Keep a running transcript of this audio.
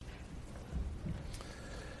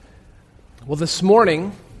Well, this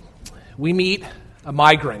morning, we meet a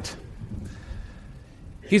migrant.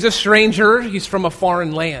 He's a stranger. He's from a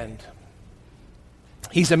foreign land.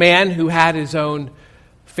 He's a man who had his own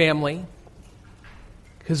family,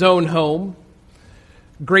 his own home,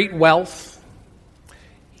 great wealth.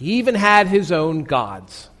 He even had his own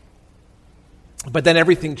gods. But then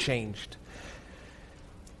everything changed.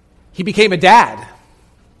 He became a dad.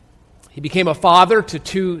 He became a father to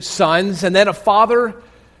two sons, and then a father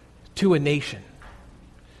to a nation.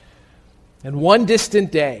 And one distant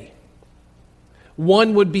day,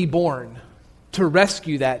 one would be born to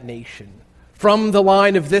rescue that nation. From the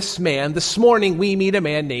line of this man, this morning we meet a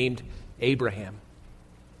man named Abraham.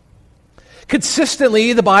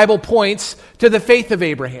 Consistently, the Bible points to the faith of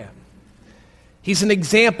Abraham. He's an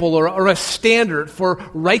example or a standard for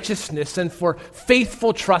righteousness and for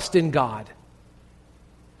faithful trust in God.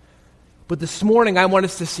 But this morning, I want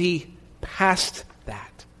us to see past that.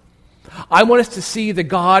 I want us to see the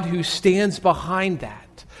God who stands behind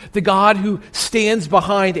that, the God who stands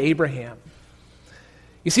behind Abraham.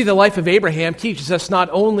 You see, the life of Abraham teaches us not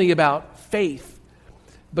only about faith,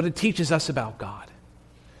 but it teaches us about God.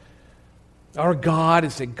 Our God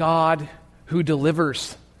is a God who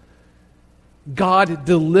delivers. God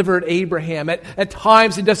delivered Abraham. At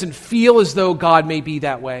times, it doesn't feel as though God may be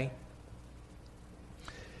that way.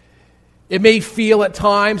 It may feel at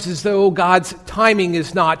times as though God's timing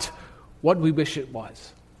is not what we wish it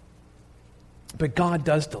was. But God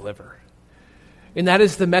does deliver. And that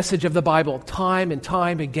is the message of the Bible, time and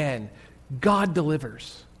time again. God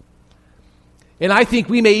delivers. And I think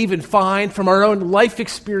we may even find from our own life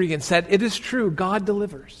experience that it is true, God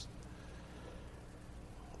delivers.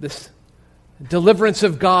 This deliverance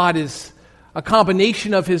of God is a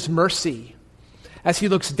combination of His mercy as He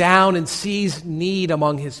looks down and sees need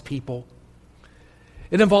among His people.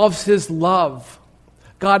 It involves His love.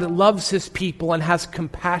 God loves His people and has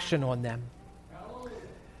compassion on them.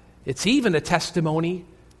 It's even a testimony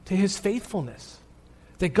to His faithfulness,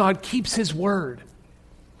 that God keeps His word.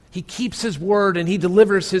 He keeps His word and He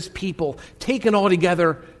delivers His people. Taken all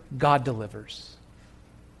together, God delivers.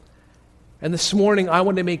 And this morning, I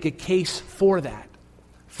want to make a case for that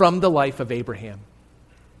from the life of Abraham.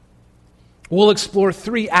 We'll explore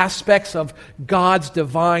three aspects of God's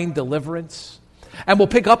divine deliverance. And we'll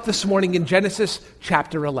pick up this morning in Genesis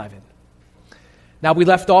chapter 11. Now, we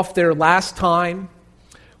left off there last time.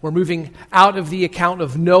 We're moving out of the account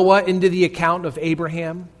of Noah into the account of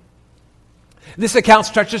Abraham. This account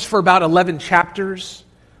stretches for about 11 chapters,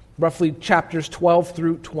 roughly chapters 12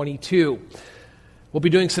 through 22. We'll be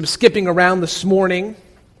doing some skipping around this morning.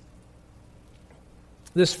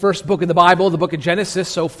 This first book in the Bible, the book of Genesis,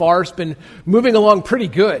 so far has been moving along pretty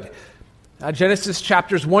good. Genesis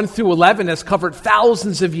chapters 1 through 11 has covered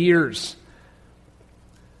thousands of years.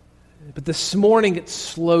 But this morning it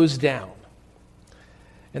slows down.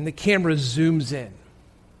 And the camera zooms in.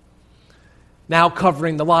 Now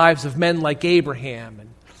covering the lives of men like Abraham and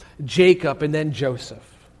Jacob and then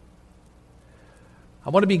Joseph. I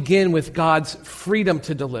want to begin with God's freedom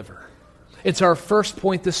to deliver. It's our first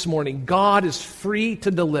point this morning. God is free to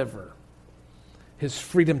deliver. His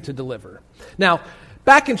freedom to deliver. Now,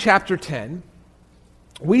 back in chapter 10,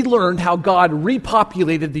 we learned how God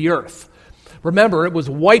repopulated the earth. Remember, it was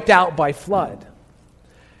wiped out by flood.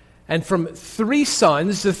 And from the three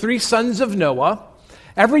sons of Noah,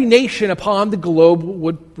 every nation upon the globe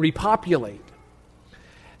would repopulate.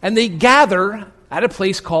 And they gather at a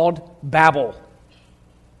place called Babel.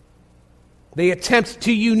 They attempt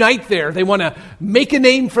to unite there. They want to make a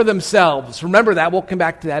name for themselves. Remember that. We'll come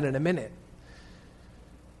back to that in a minute.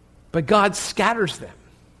 But God scatters them.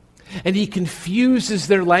 And He confuses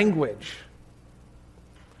their language.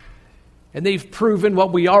 And they've proven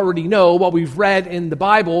what we already know, what we've read in the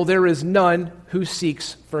Bible. There is none who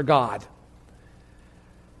seeks for God.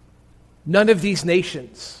 None of these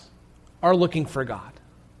nations are looking for God.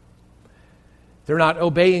 They're not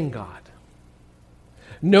obeying God.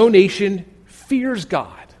 No nation fears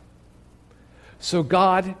God. So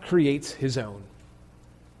God creates His own.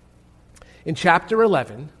 In chapter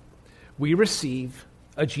 11, we receive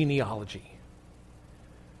a genealogy.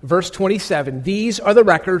 Verse 27, these are the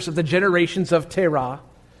records of the generations of Terah.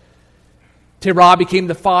 Terah became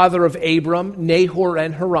the father of Abram, Nahor,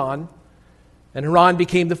 and Haran. And Haran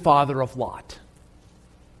became the father of Lot.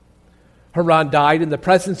 Haran died in the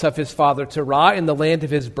presence of his father Terah in the land of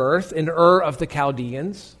his birth, in Ur of the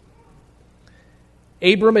Chaldeans.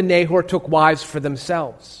 Abram and Nahor took wives for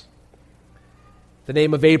themselves. The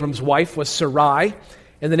name of Abram's wife was Sarai,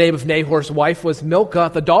 and the name of Nahor's wife was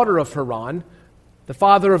Milcah, the daughter of Haran, the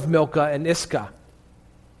father of Milcah and Iscah.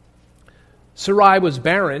 Sarai was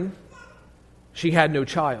barren, she had no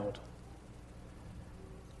child.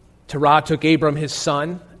 Terah took Abram his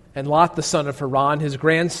son, and Lot the son of Haran his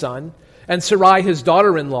grandson, and Sarai his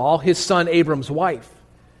daughter-in-law, his son Abram's wife.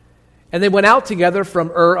 And they went out together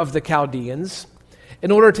from Ur of the Chaldeans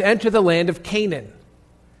in order to enter the land of Canaan.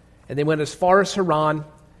 And they went as far as Haran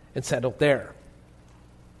and settled there.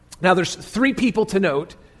 Now there's 3 people to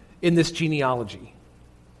note in this genealogy.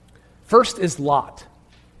 First is Lot.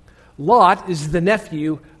 Lot is the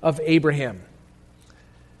nephew of Abraham.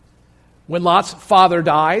 When Lot's father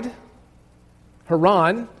died,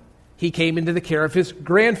 Haran, he came into the care of his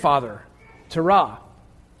grandfather, Terah.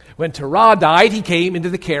 When Terah died, he came into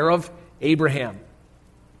the care of Abraham.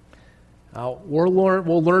 Now, we'll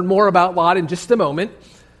learn more about Lot in just a moment,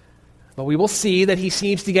 but we will see that he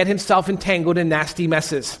seems to get himself entangled in nasty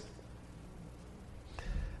messes.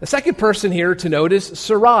 The second person here to note is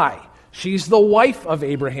Sarai. She's the wife of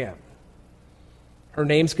Abraham. Her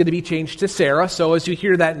name's going to be changed to Sarah, so as you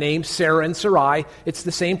hear that name, Sarah and Sarai, it's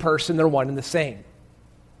the same person, they're one and the same.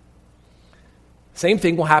 Same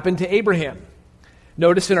thing will happen to Abraham.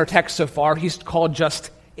 Notice in our text so far, he's called just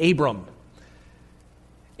Abram.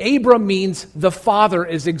 Abram means the Father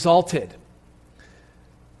is exalted.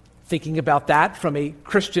 Thinking about that from a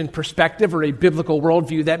Christian perspective or a biblical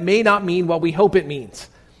worldview, that may not mean what we hope it means.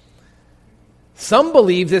 Some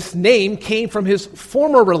believe this name came from his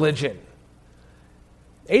former religion.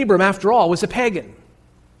 Abram, after all, was a pagan.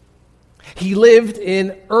 He lived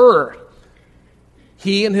in Ur.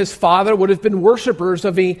 He and his father would have been worshipers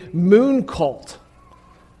of a moon cult.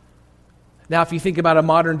 Now, if you think about a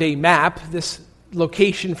modern-day map, this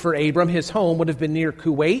location for Abram, his home, would have been near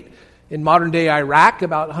Kuwait, in modern-day Iraq,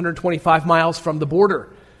 about 125 miles from the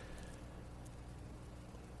border.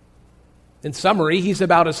 In summary, he's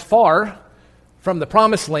about as far from the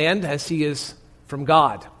promised land as he is from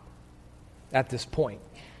God at this point.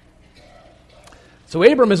 So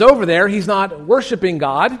Abram is over there. He's not worshiping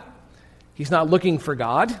God. He's not looking for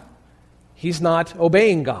God. He's not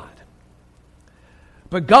obeying God.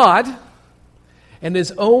 But God, in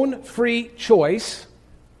his own free choice,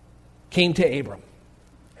 came to Abram.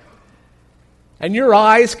 And your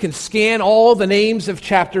eyes can scan all the names of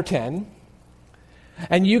chapter 10,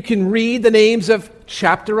 and you can read the names of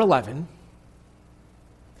chapter 11,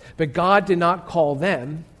 but God did not call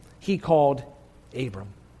them. He called Abram,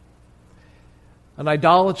 an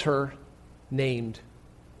idolater named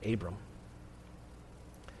Abram.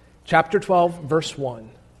 Chapter 12, verse 1.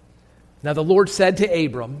 Now the Lord said to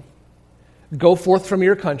Abram, "Go forth from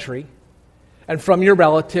your country, and from your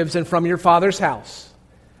relatives, and from your father's house,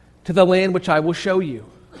 to the land which I will show you.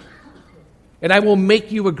 And I will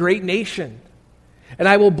make you a great nation, and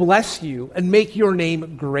I will bless you and make your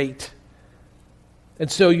name great.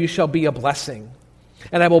 And so you shall be a blessing.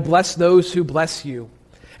 And I will bless those who bless you,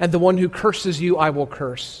 and the one who curses you I will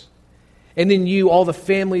curse. And in you all the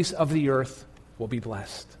families of the earth will be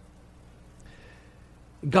blessed."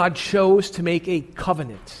 God chose to make a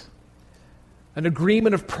covenant, an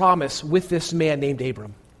agreement of promise with this man named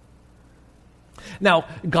Abram. Now,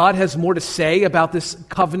 God has more to say about this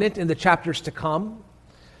covenant in the chapters to come.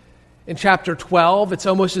 In chapter 12, it's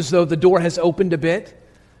almost as though the door has opened a bit.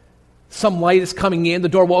 Some light is coming in. The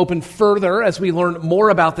door will open further as we learn more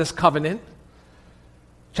about this covenant.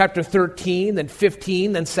 Chapter 13, then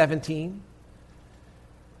 15, then 17.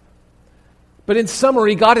 But in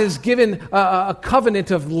summary, God has given a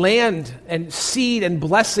covenant of land and seed and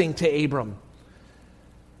blessing to Abram.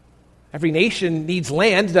 Every nation needs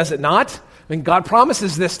land, does it not? I mean, God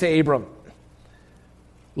promises this to Abram.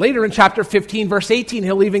 Later in chapter 15, verse 18,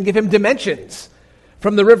 he'll even give him dimensions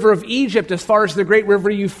from the river of Egypt as far as the great river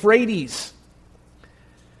Euphrates.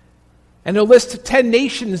 And he'll list 10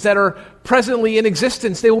 nations that are presently in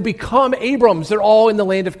existence. They will become Abrams. They're all in the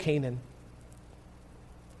land of Canaan.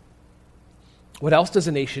 What else does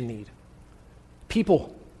a nation need?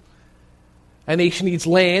 People. A nation needs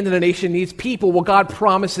land and a nation needs people. Well, God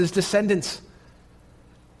promises descendants.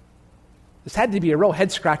 This had to be a real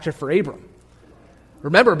head scratcher for Abram.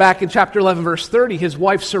 Remember, back in chapter 11, verse 30, his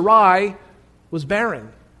wife Sarai was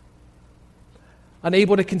barren,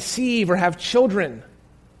 unable to conceive or have children.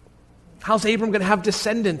 How's Abram going to have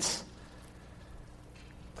descendants?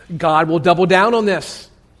 God will double down on this.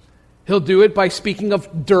 He'll do it by speaking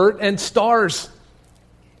of dirt and stars.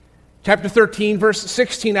 Chapter 13, verse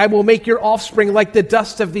 16, "I will make your offspring like the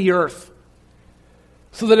dust of the earth,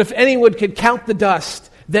 so that if anyone could count the dust,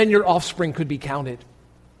 then your offspring could be counted."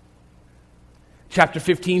 Chapter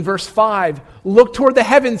 15, verse 5, "Look toward the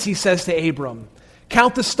heavens," he says to Abram.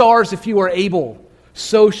 "Count the stars if you are able,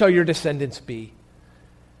 so shall your descendants be."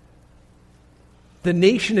 The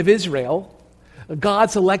nation of Israel,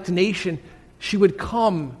 God's elect nation, She would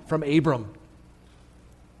come from Abram.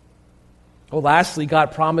 Well, lastly,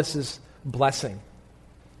 God promises blessing.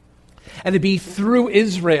 And it'd be through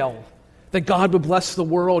Israel that God would bless the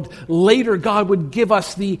world. Later, God would give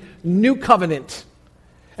us the new covenant.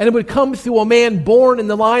 And it would come through a man born in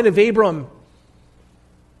the line of Abram.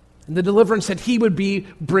 And the deliverance that he would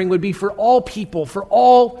bring would be for all people, for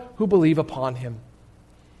all who believe upon him.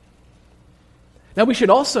 Now, we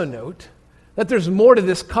should also note that there's more to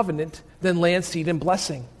this covenant than land, seed, and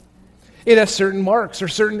blessing. It has certain marks or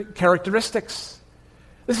certain characteristics.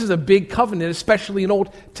 This is a big covenant, especially in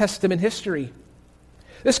Old Testament history.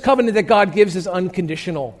 This covenant that God gives is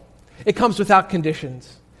unconditional. It comes without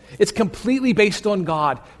conditions. It's completely based on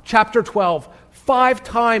God. Chapter 12, 5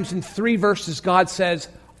 times in 3 verses, God says,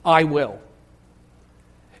 I will.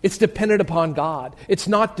 It's dependent upon God. It's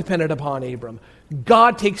not dependent upon Abram.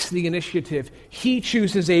 God takes the initiative. He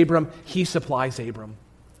chooses Abram. He supplies Abram.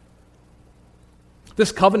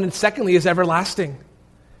 This covenant, secondly, is everlasting.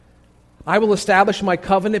 I will establish my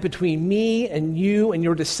covenant between me and you and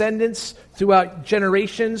your descendants throughout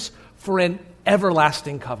generations for an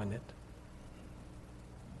everlasting covenant.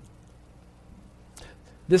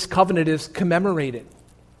 This covenant is commemorated.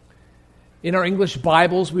 In our English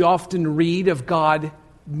Bibles, we often read of God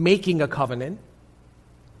making a covenant.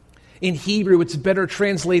 In Hebrew, it's better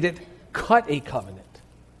translated, cut a covenant.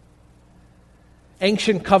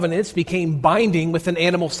 Ancient covenants became binding with an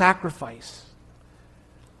animal sacrifice.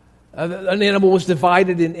 An animal was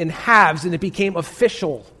divided in halves, and it became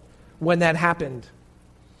official when that happened.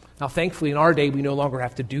 Now, thankfully, in our day, we no longer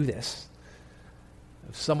have to do this.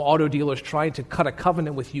 If some auto dealers trying to cut a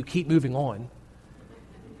covenant with you, keep moving on.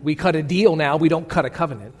 We cut a deal now, we don't cut a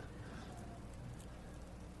covenant.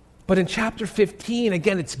 But in chapter 15,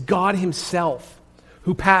 again, it's God himself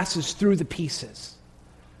who passes through the pieces.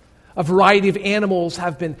 A variety of animals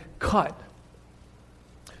have been cut,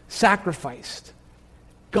 sacrificed.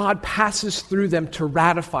 God passes through them to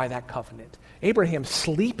ratify that covenant. Abraham's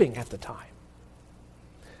sleeping at the time.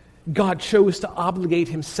 God chose to obligate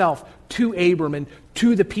himself to Abram and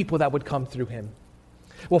to the people that would come through him.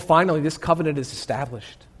 Well, finally, this covenant is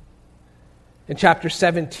established. In chapter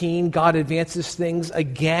 17, God advances things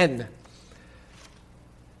again.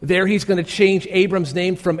 There he's going to change Abram's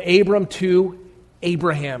name from Abram to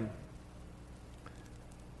Abraham.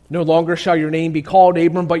 No longer shall your name be called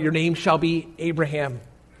Abram, but your name shall be Abraham.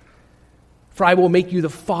 For I will make you the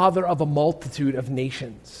father of a multitude of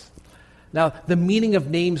nations. Now, the meaning of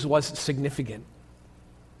names was significant.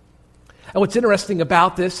 And what's interesting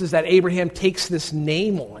about this is that Abraham takes this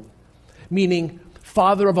name on, meaning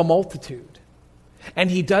father of a multitude.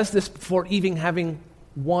 And he does this before even having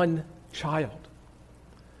one child.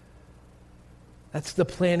 That's the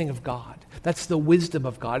planning of God. That's the wisdom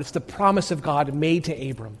of God. It's the promise of God made to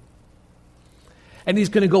Abram. And he's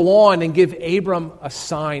going to go on and give Abram a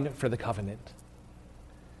sign for the covenant.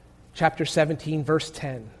 Chapter 17, verse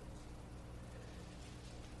 10.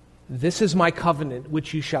 This is my covenant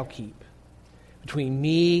which you shall keep between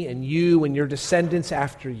me and you and your descendants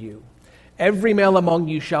after you. Every male among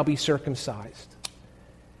you shall be circumcised.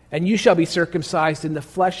 And you shall be circumcised in the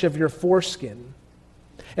flesh of your foreskin.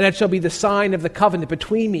 And that shall be the sign of the covenant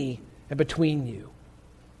between me and between you.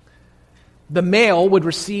 The male would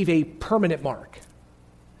receive a permanent mark.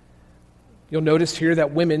 You'll notice here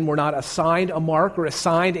that women were not assigned a mark or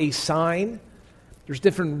assigned a sign. There's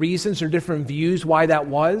different reasons or different views why that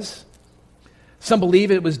was. Some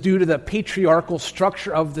believe it was due to the patriarchal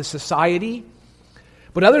structure of the society,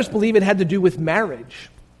 but others believe it had to do with marriage,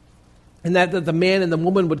 and that the man and the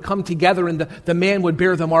woman would come together and the man would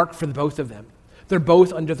bear the mark for the both of them. They're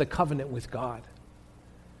both under the covenant with God.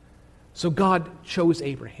 So God chose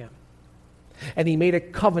Abraham, and he made a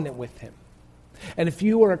covenant with him. And if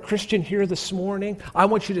you are a Christian here this morning, I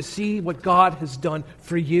want you to see what God has done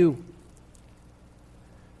for you.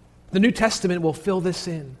 The New Testament will fill this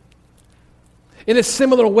in. In a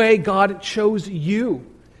similar way, God chose you.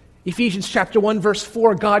 Ephesians chapter 1, verse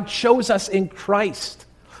 4, God chose us in Christ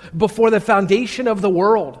before the foundation of the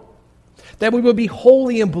world, that we would be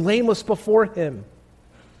holy and blameless before him.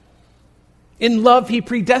 In love, he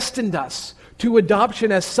predestined us to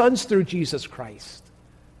adoption as sons through Jesus Christ.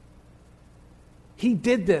 He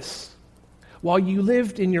did this while you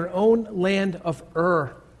lived in your own land of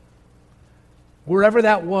Ur. Wherever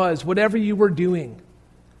that was, whatever you were doing,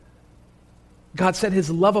 God set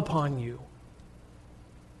his love upon you.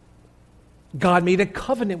 God made a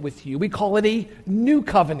covenant with you. We call it a new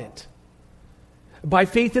covenant. By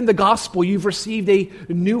faith in the gospel, you've received a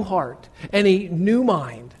new heart and a new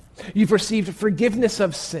mind. You've received forgiveness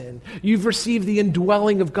of sin. You've received the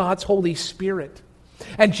indwelling of God's Holy Spirit.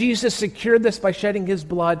 And Jesus secured this by shedding his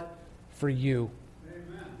blood for you.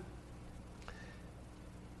 Amen.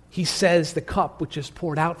 He says the cup which is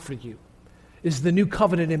poured out for you is the new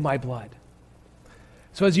covenant in my blood.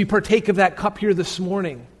 So as you partake of that cup here this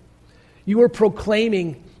morning, you are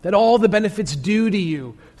proclaiming that all the benefits due to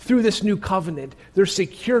you through this new covenant, they're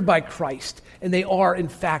secured by Christ, and they are, in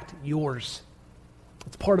fact, yours.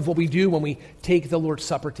 It's part of what we do when we take the Lord's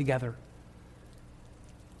Supper together.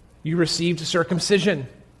 You received circumcision.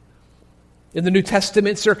 In the New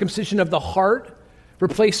Testament, circumcision of the heart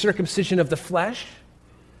replaced circumcision of the flesh.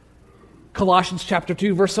 Colossians chapter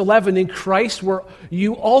 2, verse 11, in Christ were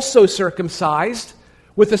you also circumcised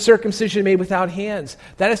with a circumcision made without hands.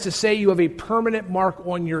 That is to say, you have a permanent mark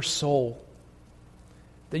on your soul,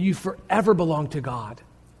 that you forever belong to God.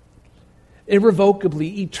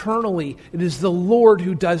 Irrevocably, eternally, it is the Lord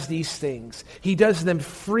who does these things. He does them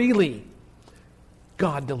freely.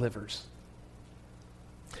 God delivers.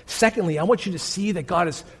 Secondly, I want you to see that God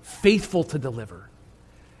is faithful to deliver.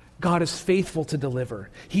 God is faithful to deliver.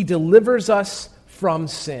 He delivers us from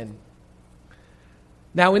sin.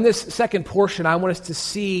 Now, in this second portion, I want us to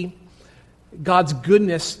see God's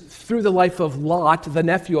goodness through the life of Lot, the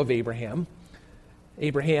nephew of Abraham.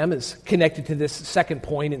 Abraham is connected to this second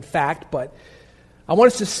point, in fact, but I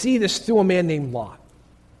want us to see this through a man named Lot.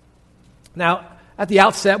 Now, at the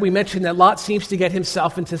outset, we mentioned that Lot seems to get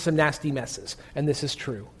himself into some nasty messes, and this is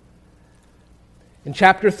true. In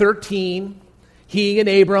chapter 13, he and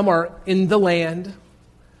Abram are in the land,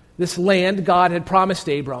 this land God had promised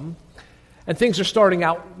Abram, and things are starting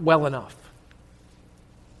out well enough.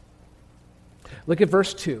 Look at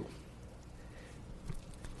verse 2.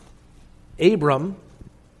 Abram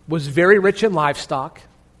was very rich in livestock,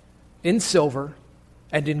 in silver,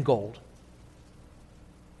 and in gold.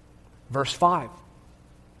 Verse 5.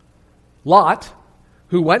 Lot,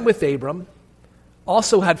 who went with Abram,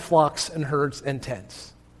 also had flocks and herds and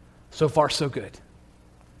tents. So far, so good.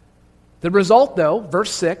 The result, though,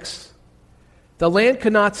 verse 6, the land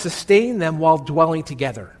could not sustain them while dwelling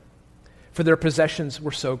together, for their possessions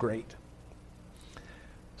were so great.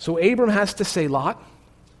 So Abram has to say, Lot,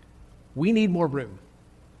 we need more room.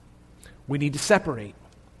 We need to separate.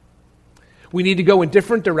 We need to go in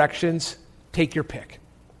different directions. Take your pick.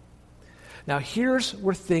 Now, here's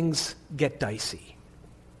where things get dicey.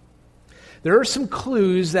 There are some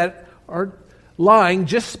clues that are lying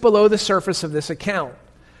just below the surface of this account.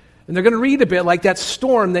 And they're going to read a bit like that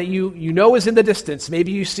storm that you know is in the distance.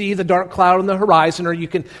 Maybe you see the dark cloud on the horizon, or you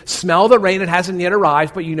can smell the rain. It hasn't yet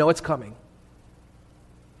arrived, but you know it's coming.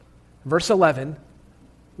 Verse 11,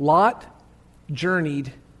 Lot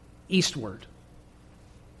journeyed eastward.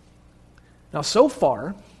 Now, so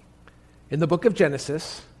far, in the book of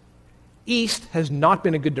Genesis, east has not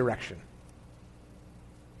been a good direction.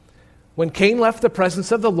 When Cain left the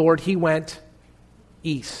presence of the Lord, he went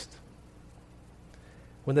east.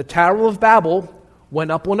 When the Tower of Babel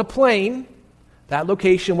went up on a plain, that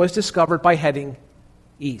location was discovered by heading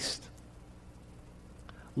east.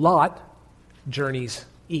 Lot journeys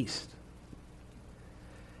east.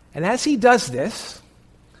 And as he does this,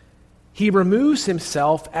 he removes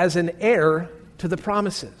himself as an heir to the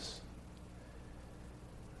promises.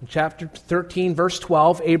 In chapter 13, verse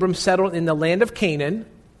 12, Abram settled in the land of Canaan,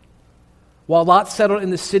 while Lot settled in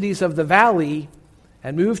the cities of the valley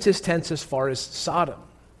and moved his tents as far as Sodom.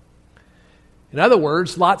 In other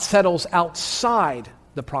words, Lot settles outside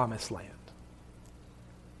the promised land.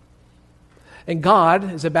 And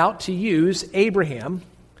God is about to use Abraham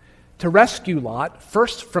to rescue Lot,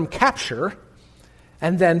 first from capture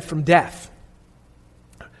and then from death.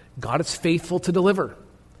 God is faithful to deliver.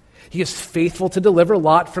 He is faithful to deliver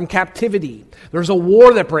Lot from captivity. There's a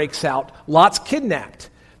war that breaks out. Lot's kidnapped.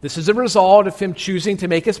 This is a result of him choosing to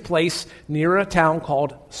make his place near a town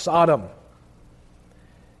called Sodom.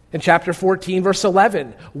 In chapter 14, verse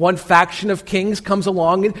 11, one faction of kings comes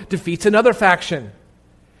along and defeats another faction.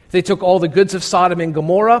 They took all the goods of Sodom and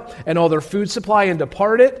Gomorrah and all their food supply and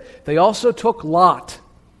departed. They also took Lot,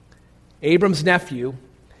 Abram's nephew,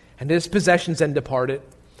 and his possessions and departed,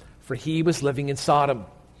 for he was living in Sodom.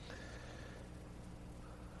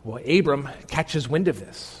 Well, Abram catches wind of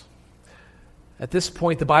this. At this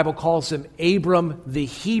point, the Bible calls him Abram the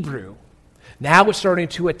Hebrew. Now we're starting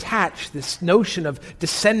to attach this notion of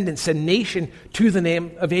descendants and nation to the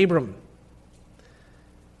name of Abram.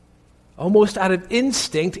 Almost out of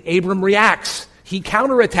instinct, Abram reacts. He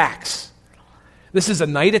counterattacks. This is a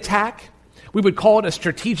night attack. We would call it a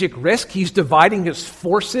strategic risk. He's dividing his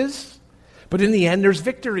forces, but in the end, there's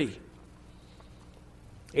victory.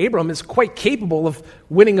 Abram is quite capable of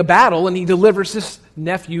winning a battle, and he delivers his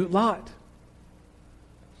nephew Lot.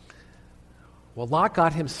 Well, Lot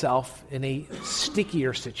got himself in a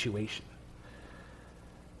stickier situation.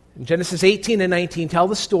 In Genesis 18 and 19 tell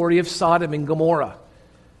the story of Sodom and Gomorrah.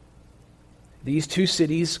 These two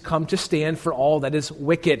cities come to stand for all that is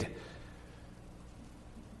wicked.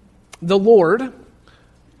 The Lord,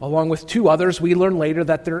 along with two others, we learn later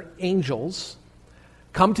that they're angels,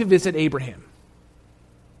 come to visit Abraham.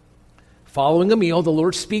 Following a meal, the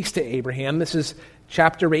Lord speaks to Abraham. This is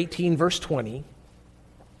chapter 18, verse 20.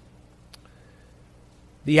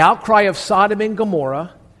 The outcry of Sodom and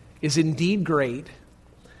Gomorrah is indeed great,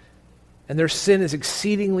 and their sin is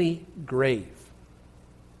exceedingly grave.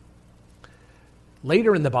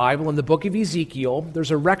 Later in the Bible, in the book of Ezekiel,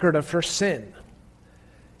 there's a record of her sin.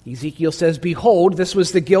 Ezekiel says, "Behold, this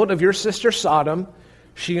was the guilt of your sister Sodom.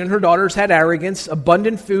 She and her daughters had arrogance,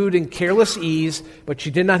 abundant food, and careless ease, but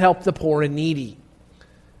she did not help the poor and needy."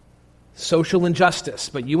 Social injustice.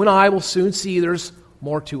 But you and I will soon see there's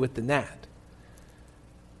more to it than that.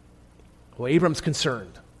 Well, Abram's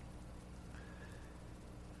concerned.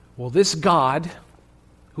 Well, this God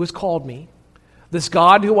who has called me, this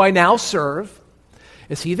God who I now serve,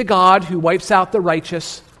 is he the God who wipes out the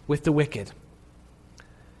righteous with the wicked?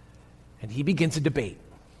 And he begins a debate.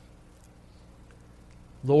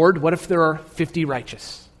 Lord, what if there are 50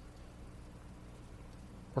 righteous?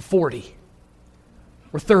 Or 40?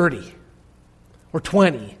 Or 30? Or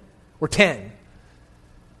 20? Or 10?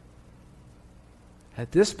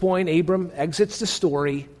 At this point, Abram exits the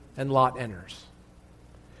story and Lot enters.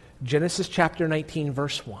 Genesis chapter 19,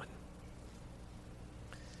 verse 1.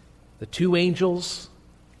 The two angels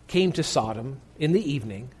came to Sodom in the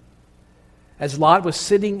evening as Lot was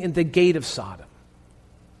sitting in the gate of Sodom.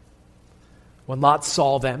 When Lot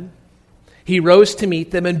saw them, he rose to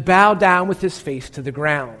meet them and bowed down with his face to the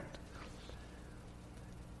ground.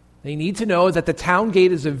 They need to know that the town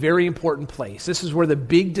gate is a very important place. This is where the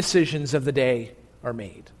big decisions of the day are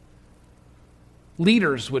made.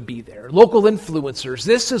 Leaders would be there, local influencers.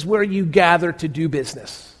 This is where you gather to do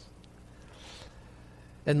business.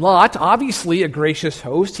 And Lot, obviously a gracious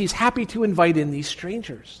host, he's happy to invite in these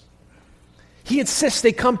strangers. He insists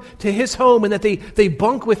they come to his home and that they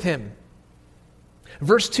bunk with him.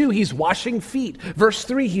 Verse 2, he's washing feet. Verse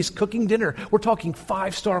 3, he's cooking dinner. We're talking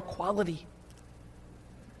 5-star quality.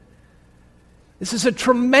 This is a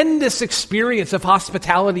tremendous experience of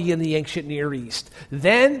hospitality in the ancient Near East.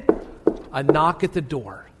 Then, a knock at the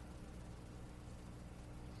door.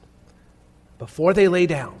 Before they lay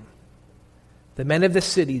down, the men of the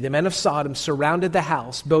city, the men of Sodom, surrounded the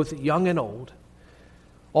house, both young and old,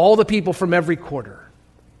 all the people from every quarter.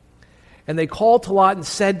 And they called to Lot and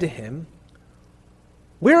said to him,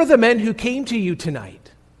 "Where are the men who came to you tonight?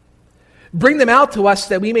 Bring them out to us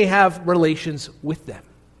that we may have relations with them."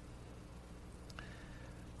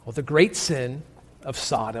 Well, the great sin of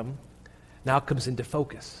Sodom now comes into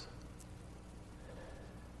focus.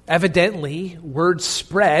 Evidently, word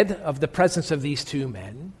spread of the presence of these two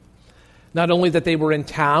men, not only that they were in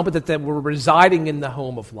town, but that they were residing in the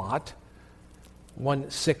home of Lot. One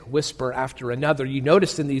sick whisper after another. You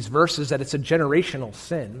notice in these verses that it's a generational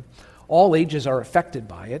sin. All ages are affected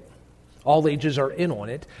by it. All ages are in on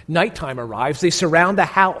it. Nighttime arrives. They surround the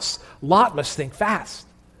house. Lot must think fast.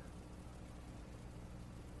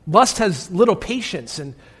 Lust has little patience,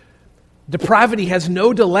 and depravity has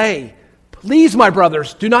no delay. Please, my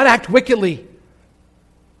brothers, do not act wickedly.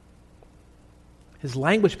 His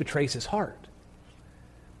language betrays his heart.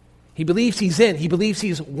 He believes he's in. He believes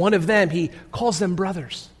he's one of them. He calls them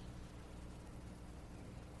brothers.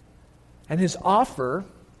 And his offer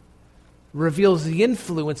reveals the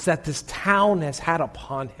influence that this town has had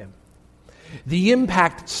upon him, the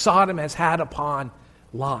impact Sodom has had upon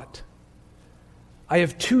Lot. I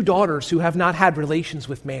have 2 daughters who have not had relations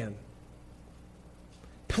with man.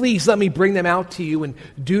 Please let me bring them out to you and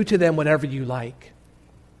do to them whatever you like.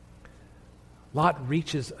 Lot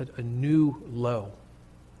reaches a new low.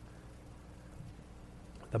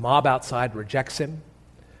 The mob outside rejects him.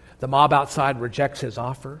 The mob outside rejects his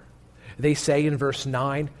offer. They say in verse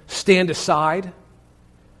 9, "Stand aside."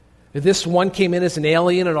 This one came in as an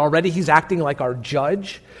alien and already he's acting like our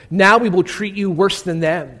judge. Now we will treat you worse than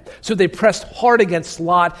them. So they pressed hard against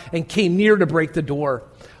Lot and came near to break the door.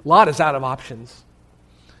 Lot is out of options.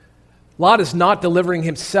 Lot is not delivering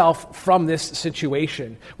himself from this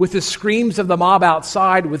situation. With the screams of the mob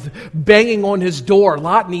outside, with banging on his door,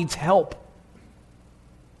 Lot needs help.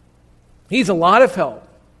 He needs a lot of help.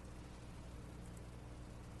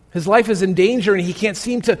 His life is in danger and he can't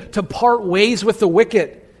seem to part ways with the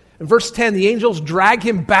wicked. In verse 10, the angels drag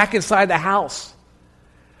him back inside the house.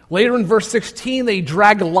 Later in verse 16, they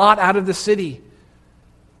drag Lot out of the city.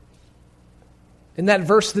 In that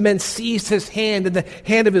verse, the men seized his hand and the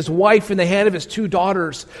hand of his wife and the hand of his 2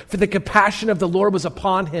 daughters, for the compassion of the Lord was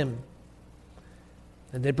upon him.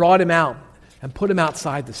 And they brought him out and put him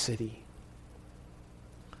outside the city.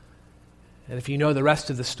 And if you know the rest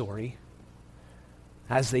of the story,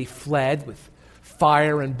 as they fled with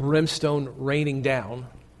fire and brimstone raining down,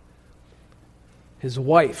 his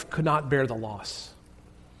wife could not bear the loss.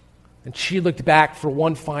 And she looked back for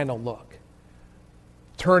one final look,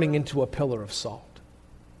 turning into a pillar of salt.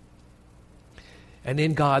 And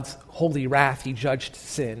in God's holy wrath, he judged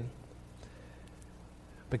sin.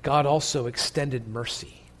 But God also extended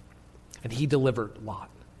mercy, and he delivered Lot.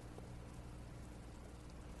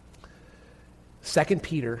 2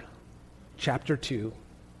 Peter chapter 2,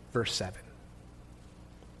 verse 7.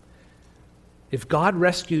 If God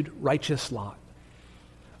rescued righteous Lot,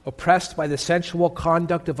 oppressed by the sensual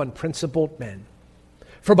conduct of unprincipled men,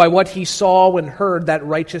 for by what he saw and heard, that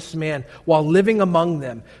righteous man, while living among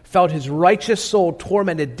them, felt his righteous soul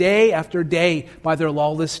tormented day after day by their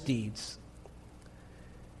lawless deeds,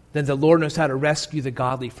 then the Lord knows how to rescue the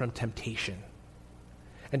godly from temptation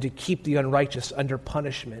and to keep the unrighteous under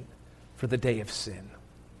punishment for the day of sin.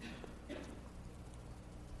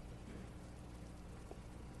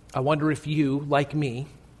 I wonder if you, like me,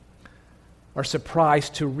 are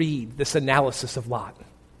surprised to read this analysis of Lot.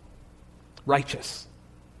 Righteous.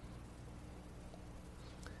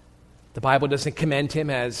 The Bible doesn't commend him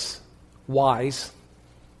as wise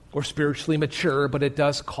or spiritually mature, but it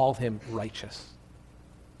does call him righteous.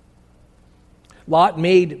 Lot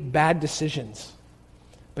made bad decisions,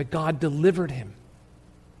 but God delivered him.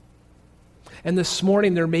 And this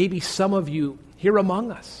morning, there may be some of you here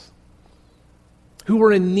among us who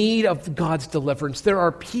are in need of God's deliverance. There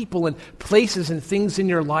are people and places and things in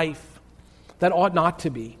your life that ought not to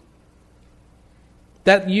be.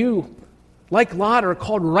 That you, like Lot, are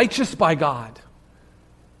called righteous by God.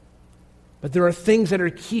 But there are things that are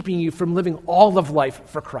keeping you from living all of life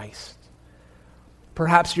for Christ.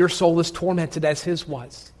 Perhaps your soul is tormented as his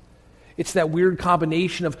was. It's that weird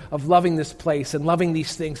combination of loving this place and loving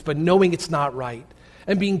these things, but knowing it's not right,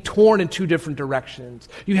 and being torn in 2 different directions.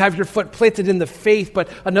 You have your foot planted in the faith, but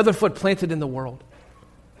another foot planted in the world.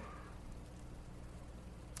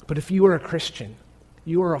 But if you are a Christian,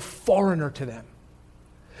 you are a foreigner to them.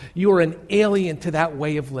 You are an alien to that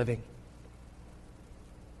way of living.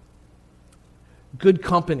 Good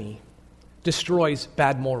company destroys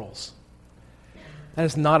bad morals. That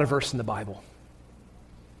is not a verse in the Bible.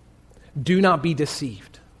 Do not be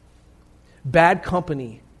deceived. Bad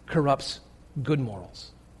company corrupts good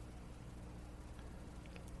morals.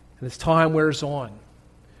 And as time wears on,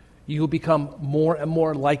 you will become more and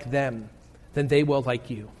more like them than they will like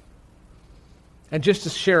you. And just to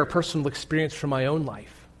share a personal experience from my own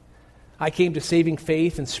life, I came to saving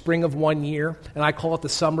faith in spring of one year, and I call it the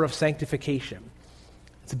summer of sanctification.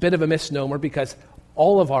 It's a bit of a misnomer because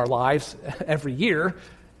all of our lives, every year,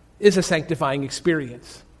 is a sanctifying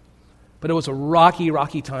experience. But it was a rocky,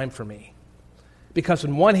 rocky time for me. Because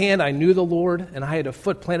on one hand, I knew the Lord, and I had a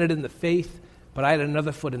foot planted in the faith, but I had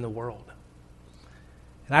another foot in the world.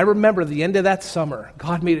 And I remember the end of that summer,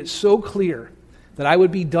 God made it so clear that I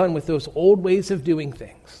would be done with those old ways of doing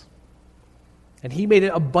things. And he made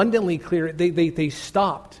it abundantly clear. They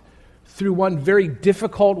stopped through one very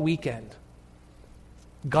difficult weekend.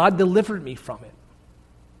 God delivered me from it.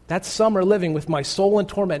 That summer living with my soul in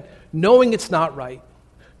torment, knowing it's not right,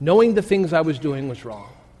 knowing the things I was doing was wrong.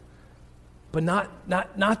 But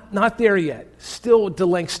not there yet. Still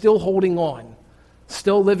delaying, still holding on,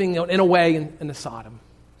 still living in a way in the Sodom.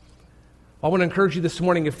 I want to encourage you this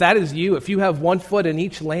morning, if that is you, if you have one foot in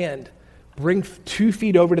each land, bring 2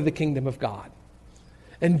 feet over to the kingdom of God.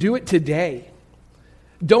 And do it today.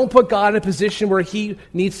 Don't put God in a position where he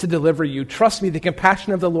needs to deliver you. Trust me, the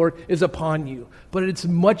compassion of the Lord is upon you. But it's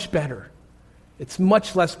much better. It's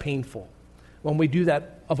much less painful when we do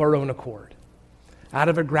that of our own accord. Out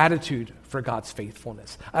of a gratitude for God's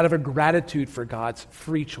faithfulness. Out of a gratitude for God's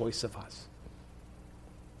free choice of us.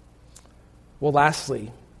 Well,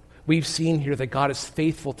 lastly, we've seen here that God is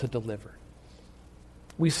faithful to deliver.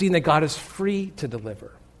 We've seen that God is free to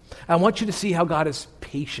deliver. I want you to see how God is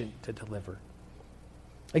patient to deliver.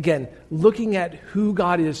 Again, looking at who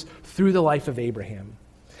God is through the life of Abraham.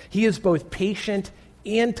 He is both patient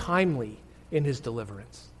and timely in his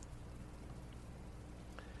deliverance.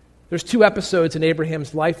 There's 2 episodes in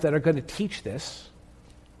Abraham's life that are going to teach this.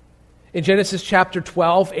 In Genesis chapter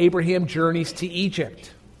 12, Abraham journeys to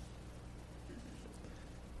Egypt.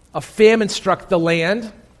 A famine struck the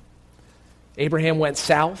land. Abraham went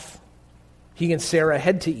south. He and Sarah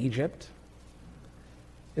head to Egypt.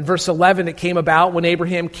 In verse 11, it came about when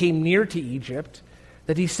Abraham came near to Egypt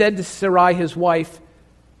that he said to Sarai his wife,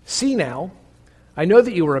 "See now, I know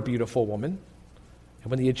that you are a beautiful woman. And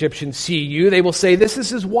when the Egyptians see you, they will say, 'This is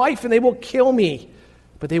his wife,' and they will kill me,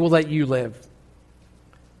 but they will let you live.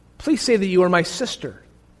 Please say that you are my sister,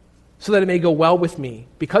 so that it may go well with me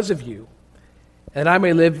because of you, and I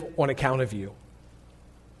may live on account of you."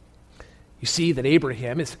 You see that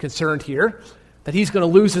Abraham is concerned here that he's going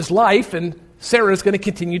to lose his life and Sarah is going to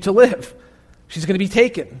continue to live. She's going to be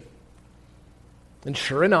taken. And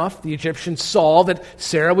sure enough, the Egyptians saw that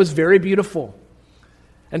Sarah was very beautiful,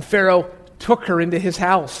 and Pharaoh took her into his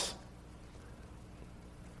house.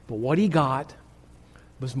 But what he got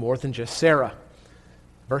was more than just Sarah.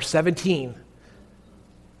 Verse 17,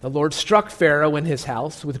 the Lord struck Pharaoh in his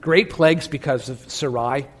house with great plagues because of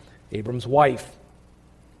Sarai, Abram's wife.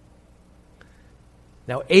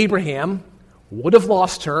 Now Abraham would have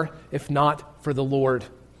lost her if not for the Lord.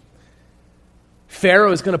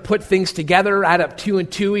 Pharaoh is going to put things together, add up 2 and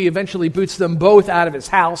 2. He eventually boots them both out of his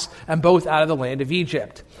house and both out of the land of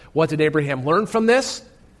Egypt. What did Abraham learn from this?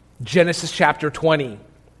 Genesis chapter 20.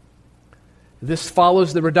 This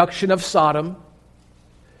follows the reduction of Sodom.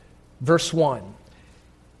 Verse 1.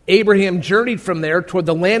 Abraham journeyed from there toward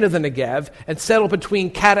the land of the Negev and settled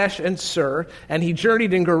between Kadesh and Sur, and he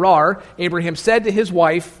journeyed in Gerar. Abraham said to his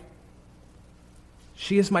wife,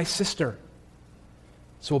 "She is my sister."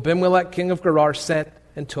 So Abimelech, king of Gerar, sent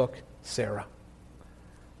and took Sarah.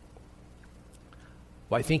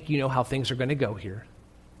 Well, I think you know how things are going to go here.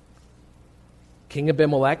 King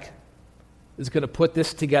Abimelech is going to put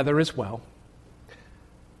this together as well,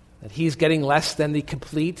 that he's getting less than the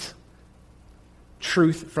complete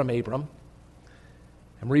truth from Abram.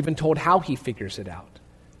 And we're even told how he figures it out.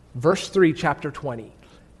 Verse 3, chapter 20.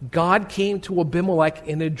 God came to Abimelech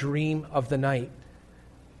in a dream of the night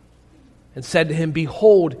and said to him,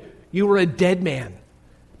 "Behold, you are a dead man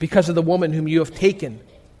because of the woman whom you have taken,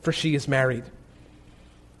 for she is married."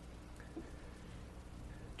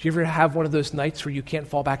 Do you ever have one of those nights where you can't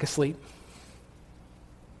fall back asleep?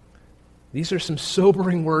 These are some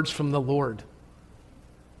sobering words from the Lord.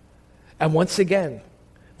 And once again,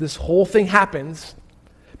 this whole thing happens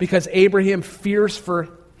because Abraham fears for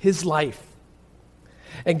his life.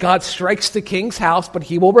 And God strikes the king's house, but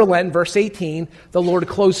he will relent. Verse 18, the Lord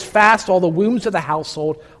closed fast all the wombs of the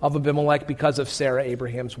household of Abimelech because of Sarah,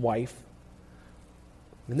 Abraham's wife.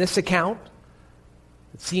 In this account,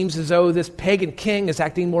 it seems as though this pagan king is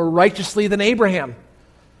acting more righteously than Abraham.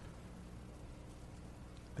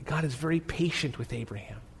 But God is very patient with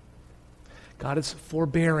Abraham. God is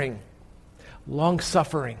forbearing,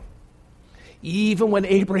 long-suffering. Even when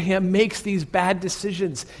Abraham makes these bad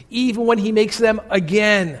decisions, even when he makes them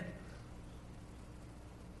again,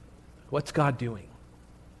 what's God doing?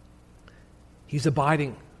 He's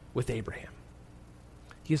abiding with Abraham.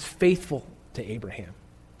 He is faithful to Abraham.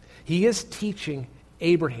 He is teaching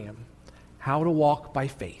Abraham how to walk by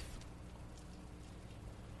faith.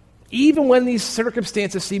 Even when these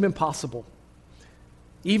circumstances seem impossible,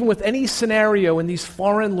 even with any scenario in these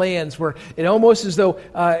foreign lands where it almost as though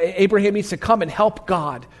Abraham needs to come and help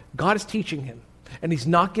God, God is teaching him, and he's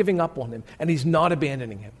not giving up on him, and he's not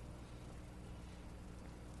abandoning him.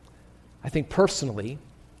 I think personally,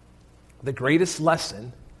 the greatest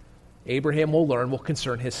lesson Abraham will learn will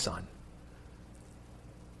concern his son.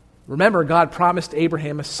 Remember, God promised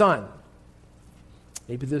Abraham a son.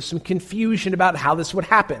 Maybe there's some confusion about how this would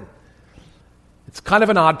happen. It's kind of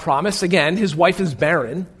an odd promise. Again, his wife is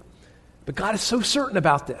barren, but God is so certain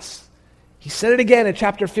about this. He said it again in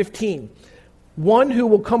chapter 15. "One who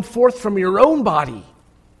will come forth from your own body,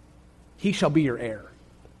 he shall be your heir."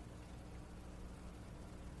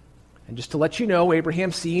 And just to let you know,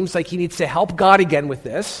 Abraham seems like he needs to help God again with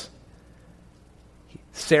this.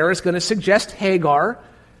 Sarah's going to suggest Hagar.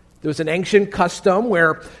 There was an ancient custom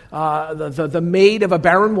where the maid of a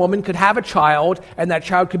barren woman could have a child, and that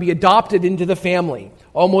child could be adopted into the family,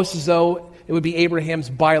 almost as though it would be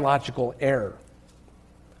Abraham's biological heir.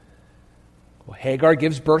 Well, Hagar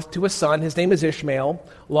gives birth to a son. His name is Ishmael.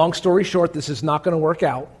 Long story short, this is not going to work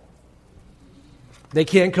out. They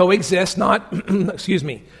can't coexist, not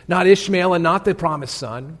Ishmael and not the promised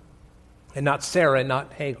son, and not Sarah and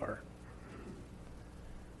not Hagar.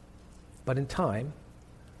 But in time,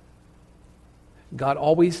 God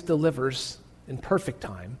always delivers in perfect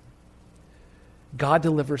time. God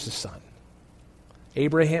delivers a son.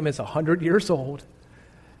 Abraham is 100 years old,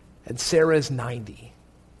 and Sarah is 90.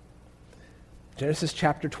 Genesis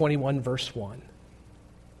chapter 21, verse 1.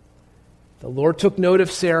 The Lord took note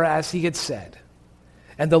of Sarah as he had said,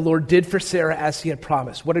 and the Lord did for Sarah as he had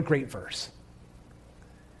promised. What a great verse.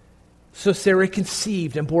 So Sarah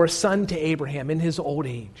conceived and bore a son to Abraham in his old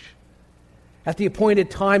age, at the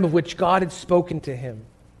appointed time of which God had spoken to him.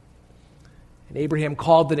 And Abraham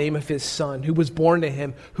called the name of his son, who was born to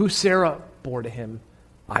him, who Sarah bore to him,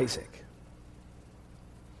 Isaac.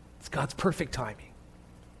 It's God's perfect timing.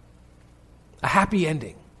 A happy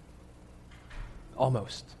ending.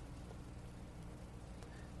 Almost.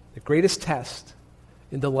 The greatest test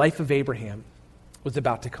in the life of Abraham was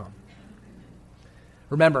about to come.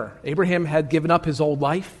 Remember, Abraham had given up his old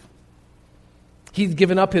life. He'd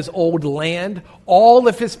given up his old land. All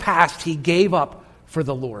of his past he gave up for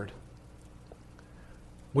the Lord.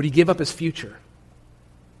 Would he give up his future?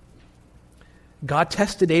 God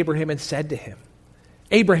tested Abraham and said to him,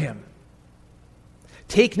 Abraham,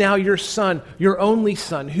 take now your son, your only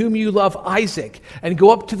son, whom you love, Isaac, and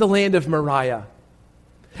go up to the land of Moriah,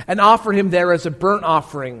 and offer him there as a burnt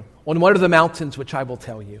offering on one of the mountains which I will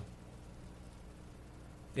tell you.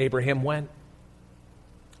 Abraham went.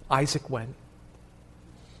 Isaac went.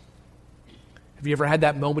 Have you ever had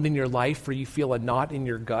that moment in your life where you feel a knot in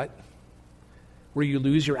your gut, where you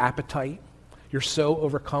lose your appetite? You're so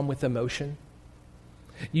overcome with emotion.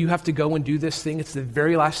 You have to go and do this thing. It's the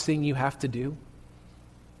very last thing you have to do.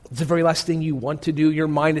 It's the very last thing you want to do. Your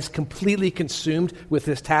mind is completely consumed with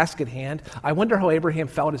this task at hand. I wonder how Abraham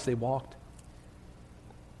felt as they walked.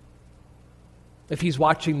 If he's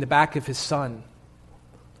watching the back of his son,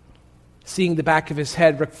 seeing the back of his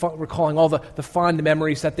head, recalling all the fond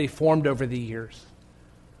memories that they formed over the years.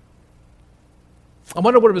 I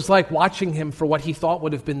wonder what it was like watching him for what he thought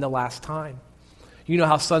would have been the last time. You know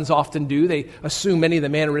how sons often do. They assume many of the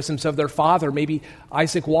mannerisms of their father. Maybe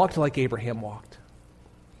Isaac walked like Abraham walked.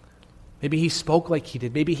 Maybe he spoke like he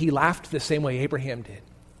did. Maybe he laughed the same way Abraham did.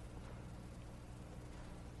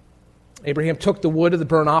 Abraham took the wood of the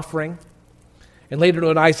burnt offering and laid it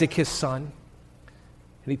on Isaac, his son.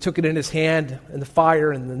 And he took it in his hand, and the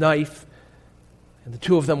fire and the knife, and the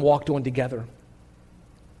two of them walked on together.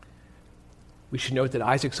 We should note that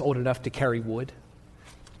Isaac's old enough to carry wood.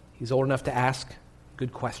 He's old enough to ask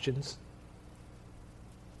good questions.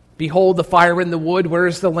 Behold, the fire and the wood, where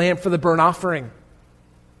is the lamb for the burnt offering?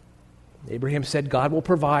 Abraham said, God will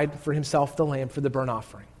provide for himself the lamb for the burnt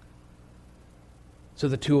offering. So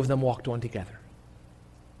the two of them walked on together.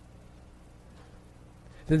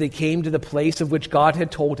 Then they came to the place of which God had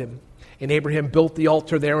told him, and Abraham built the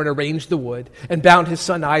altar there and arranged the wood, and bound his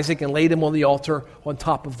son Isaac and laid him on the altar on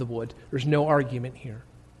top of the wood. There's no argument here.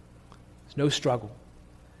 There's no struggle.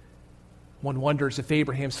 One wonders if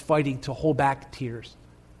Abraham's fighting to hold back tears.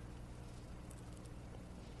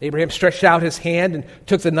 Abraham stretched out his hand and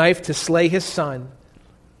took the knife to slay his son,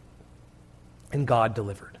 and God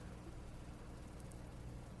delivered.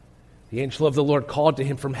 The angel of the Lord called to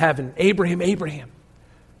him from heaven, Abraham, Abraham.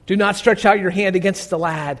 Do not stretch out your hand against the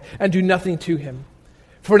lad, and do nothing to him.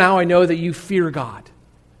 For now I know that you fear God,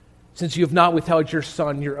 since you have not withheld your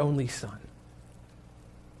son, your only son.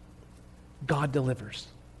 God delivers.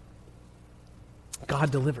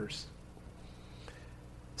 God delivers.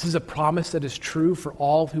 This is a promise that is true for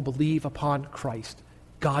all who believe upon Christ.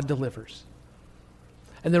 God delivers.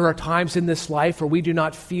 And there are times in this life where we do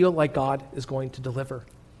not feel like God is going to deliver.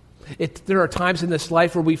 There are times in this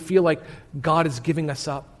life where we feel like God is giving us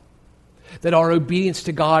up, that our obedience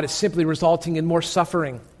to God is simply resulting in more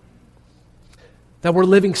suffering, that we're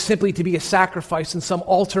living simply to be a sacrifice in some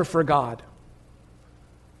altar for God.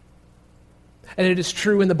 And it is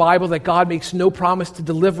true in the Bible that God makes no promise to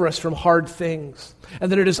deliver us from hard things,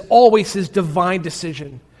 and that it is always His divine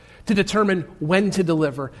decision to determine when to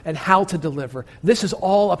deliver and how to deliver. This is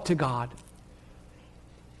all up to God.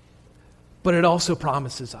 But it also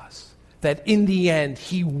promises us that in the end,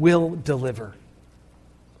 He will deliver.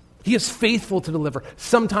 He is faithful to deliver,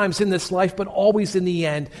 sometimes in this life, but always in the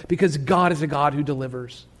end, because God is a God who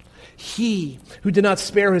delivers. He who did not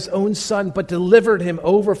spare His own Son, but delivered Him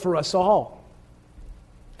over for us all.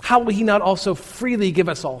 How will He not also freely give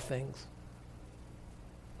us all things?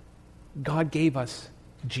 God gave us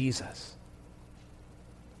Jesus.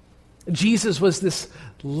 Jesus was this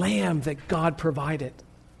lamb that God provided.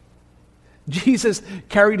 Jesus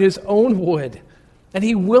carried His own wood, and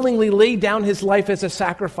He willingly laid down His life as a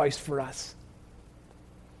sacrifice for us.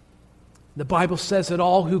 The Bible says that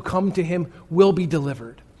all who come to Him will be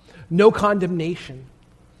delivered. No condemnation,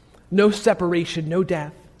 no separation, no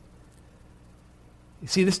death. You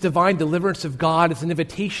see, this divine deliverance of God is an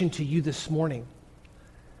invitation to you this morning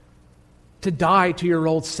to die to your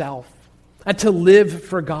old self and to live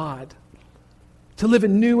for God, to live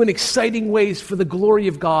in new and exciting ways for the glory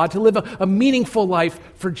of God, to live a meaningful life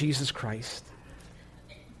for Jesus Christ.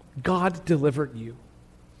 God delivered you.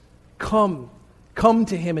 Come Come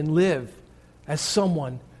to him and live as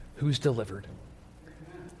someone who's delivered.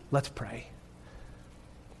 Let's pray.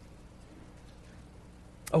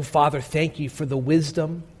 Oh, Father, thank you for the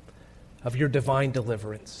wisdom of your divine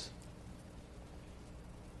deliverance.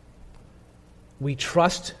 We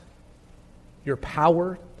trust your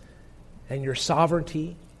power and your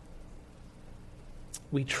sovereignty.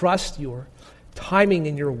 We trust your timing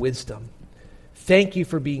and your wisdom. Thank you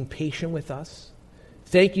for being patient with us.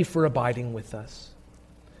 Thank you for abiding with us.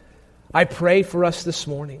 I pray for us this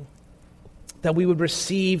morning that we would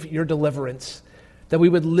receive your deliverance, that we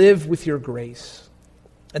would live with your grace,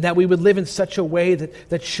 and that we would live in such a way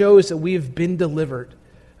that shows that we have been delivered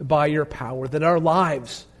by your power, that our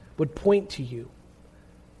lives would point to you,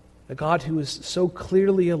 a God who is so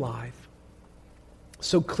clearly alive,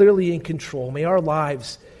 so clearly in control. May our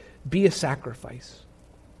lives be a sacrifice.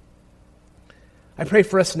 I pray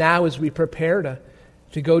for us now as we prepare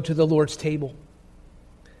to go to the Lord's table,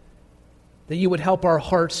 that you would help our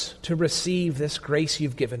hearts to receive this grace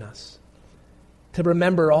you've given us, to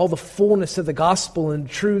remember all the fullness of the gospel and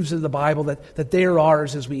truths of the Bible, that they are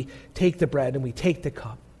ours as we take the bread and we take the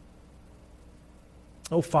cup.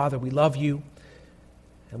 Oh, Father, we love you,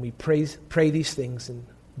 and we pray these things in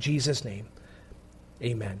Jesus' name.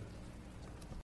 Amen.